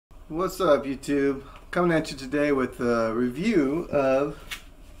What's up, YouTube? Coming at you today with a review of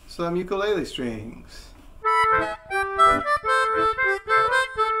some ukulele strings.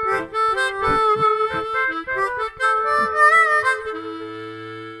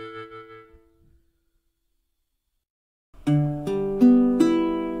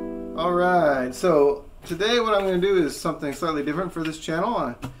 Alright, so today what I'm going to do is something slightly different for this channel.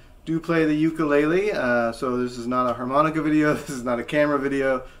 I do play the ukulele, so this is not a harmonica video, this is not a camera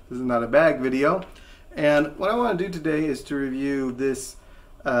video, this is not a bag video. And what I want to do today is to review this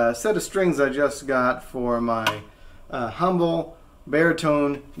set of strings I just got for my humble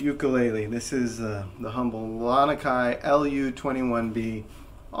baritone ukulele. This is the humble Lanakai LU21B,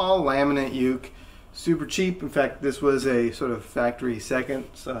 all laminate uke. Super cheap. In fact, this was a sort of factory second.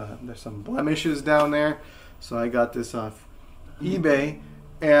 There's some blemishes down there, so I got this off eBay,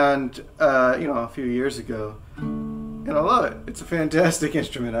 and a few years ago, and I love it. It's a fantastic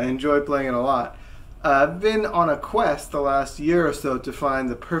instrument. I enjoy playing it a lot. I've been on a quest the last year or so to find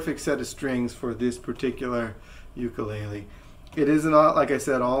the perfect set of strings for this particular ukulele. It isn't all, like I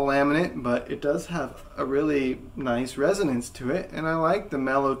said, all laminate, but it does have a really nice resonance to it, and I like the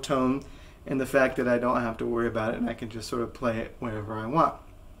mellow tone and the fact that I don't have to worry about it and I can just sort of play it whenever I want.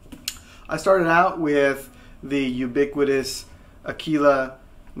 I started out with the ubiquitous Aquila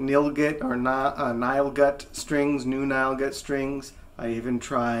Nilgut or Nilegut strings, new Nilegut strings. I even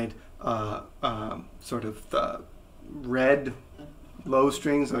tried sort of the red low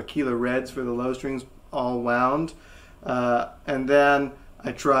strings, Aquila Reds for the low strings, all wound. And then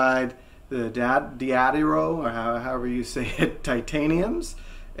I tried the Diadero, or however you say it, titaniums.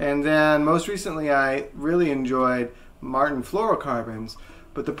 And then most recently I really enjoyed Martin fluorocarbons.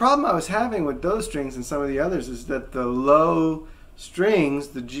 But the problem I was having with those strings and some of the others is that the low strings,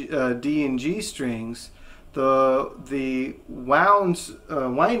 the D and G strings, the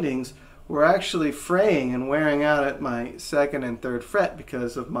windings were actually fraying and wearing out at my second and third fret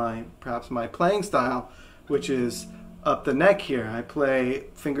because of perhaps my playing style, which is up the neck here. I play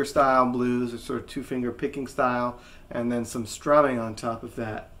fingerstyle blues, or sort of two-finger picking style, and then some strumming on top of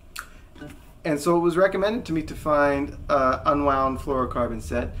that. And so it was recommended to me to find an unwound fluorocarbon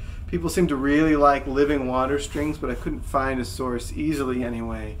set. People seem to really like living water strings, but I couldn't find a source easily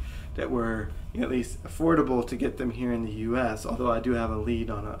anyway that were at least affordable to get them here in the US, although I do have a lead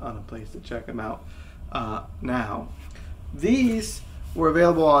on a place to check them out now. These were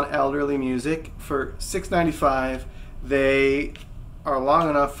available on Elderly Music for $6.95. They are long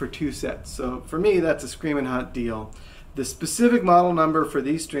enough for 2 sets, so for me that's a screaming hot deal. The specific model number for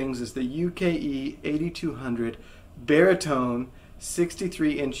these strings is the UKE 8200 Baritone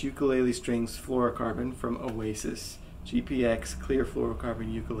 63-inch ukulele strings fluorocarbon from Oasis GPX clear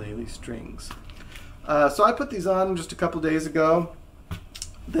fluorocarbon ukulele strings. So I put these on just a couple days ago.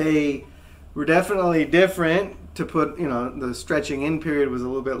 They were definitely different. To put, the stretching in period was a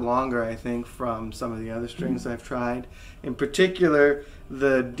little bit longer, I think, from some of the other strings I've tried. In particular,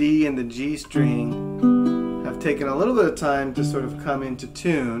 the D and the G string have taken a little bit of time to sort of come into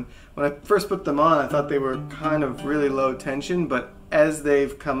tune. When I first put them on, I thought they were kind of really low tension, but as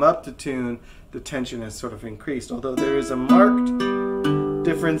they've come up to tune, the tension has sort of increased, although there is a marked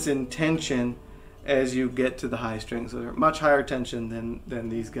difference in tension as you get to the high strings. So they're much higher tension than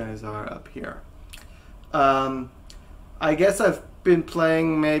these guys are up here. I guess I've been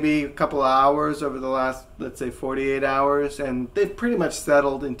playing maybe a couple hours over the last, let's say, 48 hours, and they've pretty much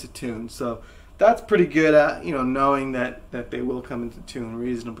settled into tune. So that's pretty good at, knowing that they will come into tune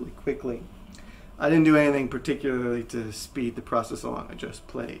reasonably quickly. I didn't do anything particularly to speed the process along, I just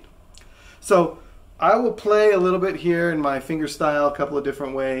played. So I will play a little bit here in my fingerstyle, a couple of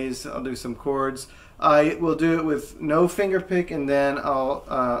different ways. I'll do some chords. I will do it with no finger pick, and then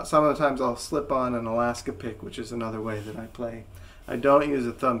sometimes I'll slip on an Alaska pick, which is another way that I play. I don't use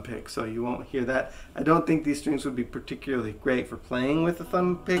a thumb pick, so you won't hear that. I don't think these strings would be particularly great for playing with a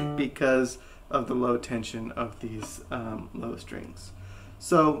thumb pick because of the low tension of these low strings.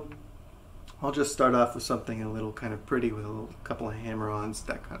 So I'll just start off with something a little kind of pretty with a couple of hammer-ons,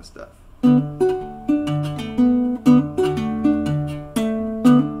 that kind of stuff.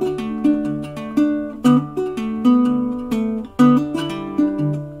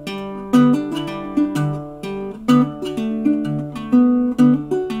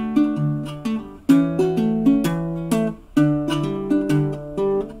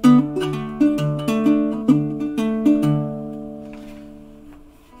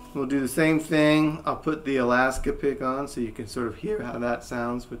 We'll do the same thing. I'll put the Alaska pick on so you can sort of hear how that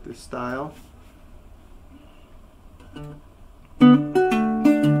sounds with this style.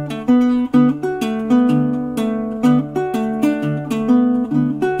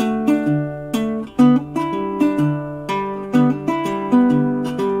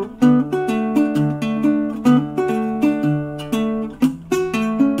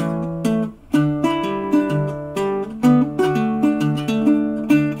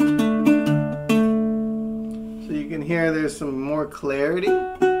 more clarity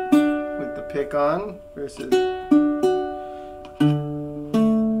with the pick on versus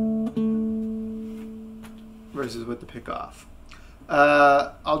with the pick off.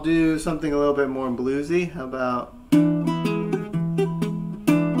 I'll do something a little bit more bluesy. How about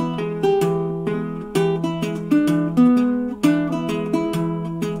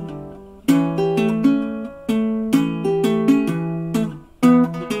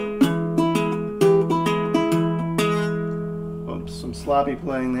some sloppy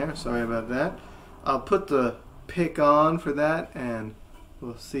playing there, sorry about that. I'll put the pick on for that and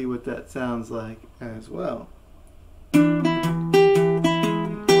we'll see what that sounds like as well.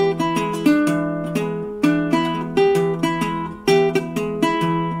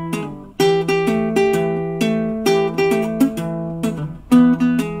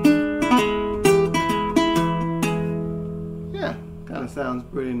 Yeah, kind of sounds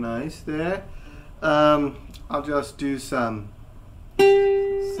pretty nice there. I'll just do some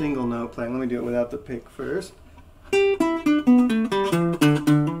single note playing. Let me do it without the pick first.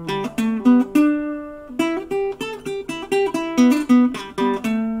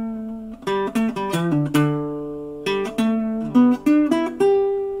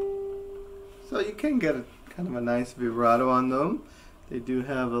 So you can get a kind of a nice vibrato on them. They do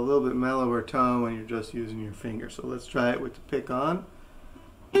have a little bit mellower tone when you're just using your finger. So let's try it with the pick on.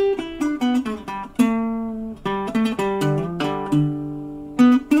 You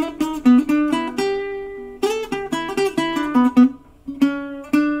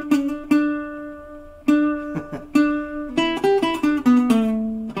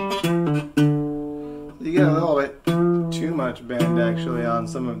get a little bit too much bend actually on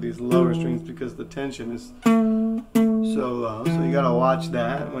some of these lower strings because the tension is so low. So you gotta watch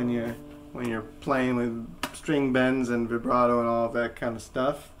that when you're playing with string bends and vibrato and all of that kind of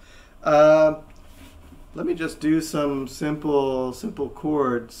stuff. Let me just do some simple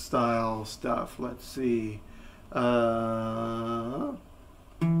chord style stuff. Let's see.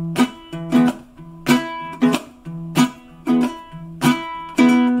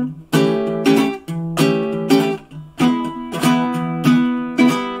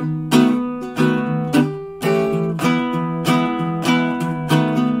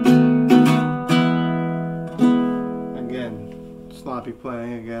 Sloppy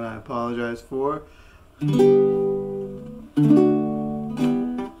playing again, I apologize for. It's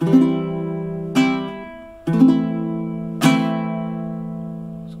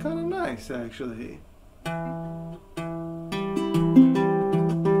kind of nice actually.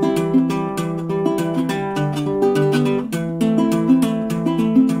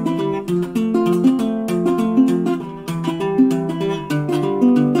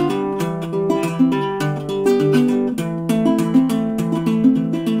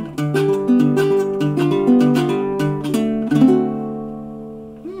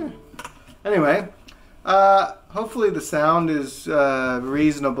 Anyway, hopefully the sound is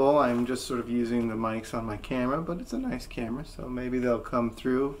reasonable. I'm just sort of using the mics on my camera, but it's a nice camera, so maybe they'll come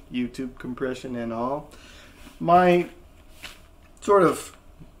through, YouTube compression and all. My sort of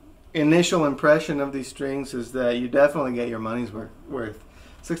initial impression of these strings is that you definitely get your money's worth.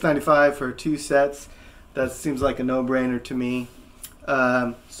 $6.95 for 2 sets. That seems like a no-brainer to me.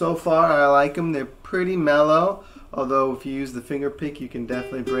 So far, I like them. They're pretty mellow. Although if you use the finger pick, you can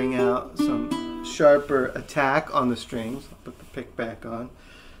definitely bring out some sharper attack on the strings. I'll put the pick back on.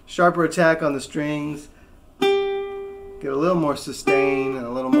 Sharper attack on the strings. Get a little more sustain and a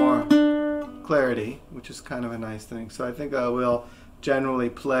little more clarity, which is kind of a nice thing. So I think I will generally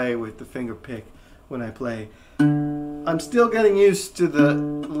play with the finger pick when I play. I'm still getting used to the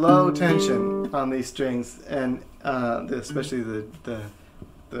low tension on these strings, and especially the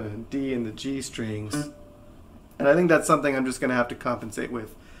D and the G strings. And I think that's something I'm just going to have to compensate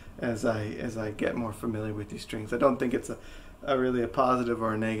with as I get more familiar with these strings. I don't think it's really a positive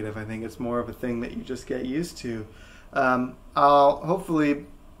or a negative. I think it's more of a thing that you just get used to. I'll hopefully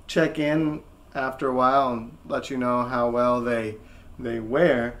check in after a while and let you know how well they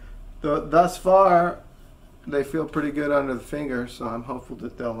wear. Thus far, they feel pretty good under the finger, so I'm hopeful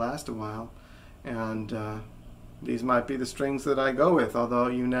that they'll last a while. And these might be the strings that I go with, although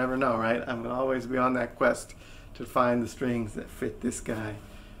you never know, right? I'm going to always be on that quest to find the strings that fit this guy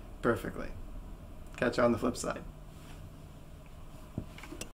perfectly. Catch you on the flip side.